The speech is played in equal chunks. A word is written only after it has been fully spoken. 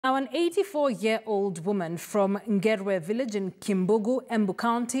Now, an 84-year-old woman from Ngerwe village in Kimbogo, Embu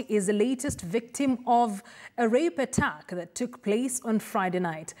County, is the latest victim of a rape attack that took place on Friday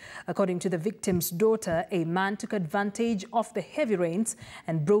night. According to the victim's daughter, a man took advantage of the heavy rains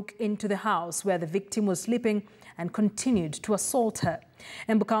and broke into the house where the victim was sleeping and continued to assault her.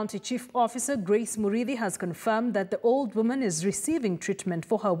 Embu County Chief Officer Grace Muridhi has confirmed that the old woman is receiving treatment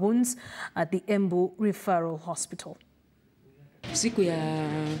for her wounds at the Embu Referral Hospital. Siku ya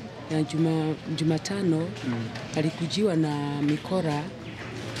Jumatano alikujiwa na mikora,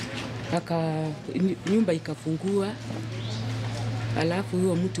 nyumba ikafungua, alafu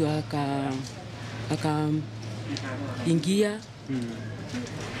huyo mtu akaingia,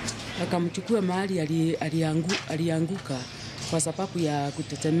 akamchukua mahali alianguka kwa sababu ya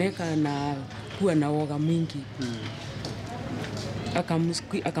kutetemeka na kuwa na woga mwingi.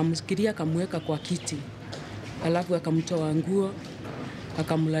 Akamsikilia, akamweka kwa kiti. Alafu akamtoa nguo,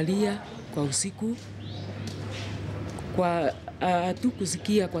 akamlalia kwa usiku. Kwa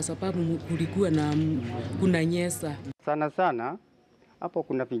hatukusikia kwa sababu kulikuwa na kunanyesha. Sana hapo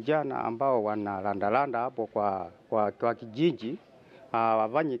kuna vijana ambao wanalandalanda hapo kwa kijiji.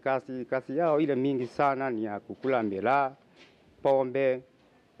 Wafanyi kazi yao ile mingi sana ni ya kukula miraa, pombe,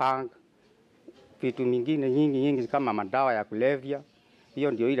 punk, vitu mingine nyingi kama madawa ya kulevya.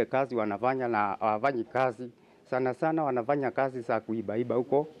 Hiyo ndio ile kazi wanafanya, na wafanyi kazi sana wanafanya kazi za kuibaiba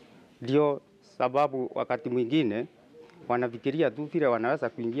huko. Ndio sababu wakati mwingine wanafikiria tu vile wanaweza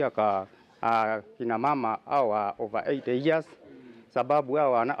kuingia kwa kina mama au over 80 years, sababu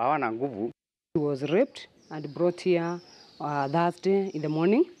hao hawana nguvu. He was raped and brought here Thursday in the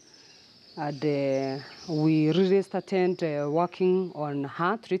morning, and we really started working on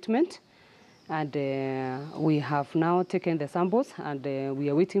her treatment, and we have now taken the samples, and we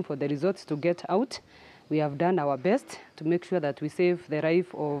are waiting for the results to get out. We have done our best to make sure that we save the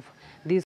life of this